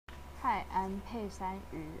Hi, I'm Pei San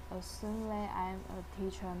Yu. Assume that I'm a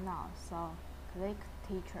teacher now, so click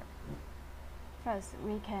Teacher. First,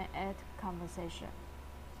 we can add conversation.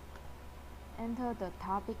 Enter the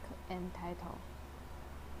topic and title.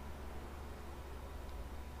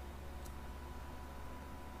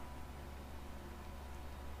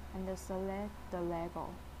 And select the label.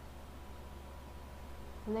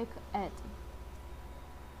 Click Add.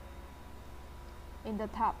 In the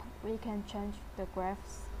top, we can change the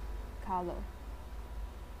graph's color.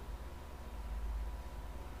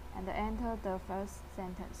 And enter the first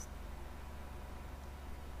sentence.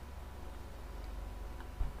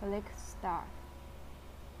 Click Start.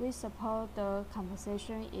 We suppose the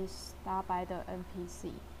conversation is started by the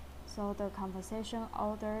NPC. So the conversation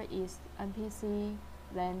order is NPC,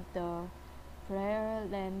 then the player,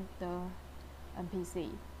 then the NPC,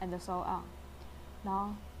 and so on.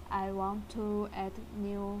 Now I want to add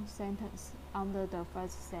new sentence under the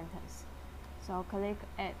first sentence. So click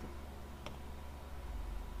Add.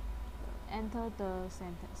 Enter the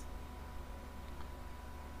sentence.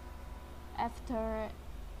 After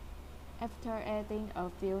adding a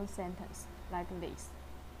few sentences like this,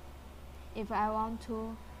 if I want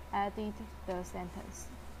to edit the sentence,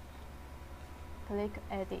 click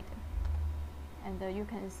Edit, and you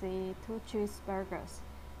can see 2 cheeseburgers.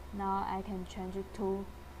 Now I can change it to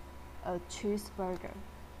a cheeseburger,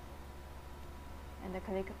 and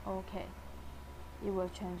click OK. It will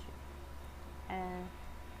change it. And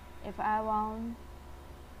if I want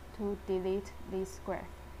to delete this graph,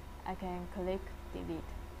 I can click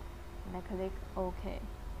Delete, and I click OK.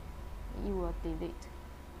 It will delete.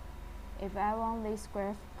 If I want this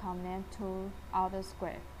graph connect to other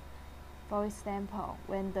graph, for example,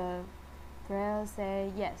 when the player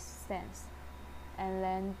say yes, thanks, and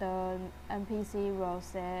then the NPC will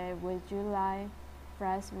say, would you like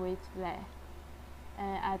fries with that?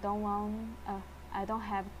 And I don't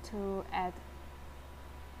have to add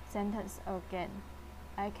sentence again.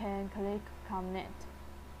 I can click Connect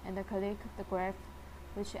and click the graph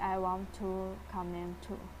which I want to connect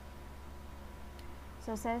to.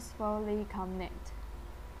 Successfully connect.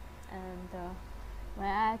 And when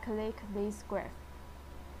I click this graph,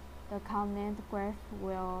 the connect graph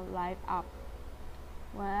will light up.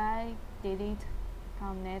 When I delete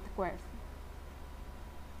connect graph,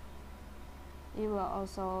 it will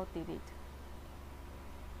also delete.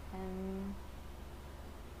 And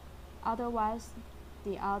otherwise,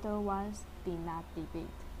 the other ones did not delete.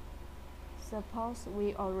 Suppose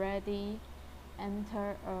we already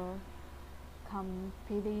enter a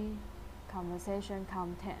complete conversation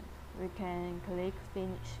content. We can click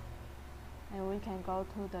Finish, and we can go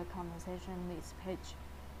to the conversation list page.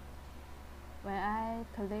 When I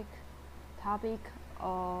click topic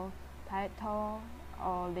or title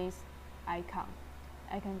or list icon,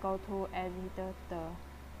 I can go to edit the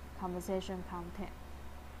conversation content.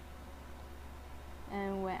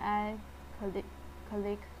 And when I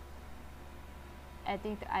click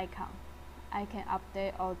edit icon, I can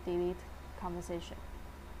update or delete conversation.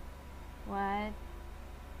 When I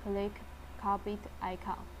click copy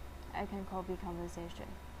icon, I can copy conversation,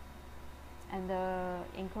 and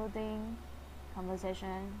including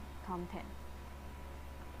conversation content.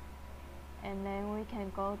 And then we can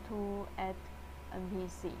go to add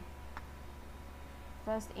NPC.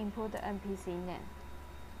 First, input the NPC name.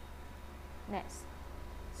 Next,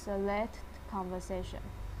 select conversation,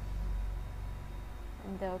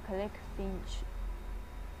 and click Finish.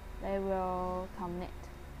 They will connect,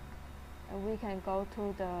 and we can go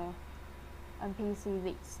to the NPC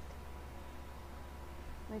list.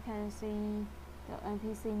 We can see the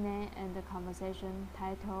NPC name and the conversation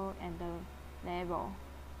title and the label.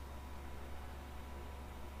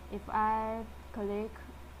 If I click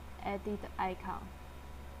edit icon,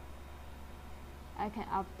 I can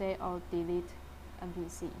update or delete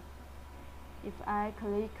NPC. If I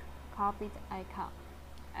click copy icon,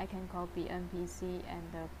 I can copy NPC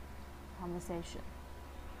and the conversation.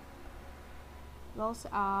 Those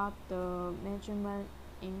are the measurement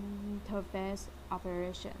interface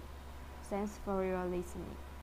operations. Thanks for your listening.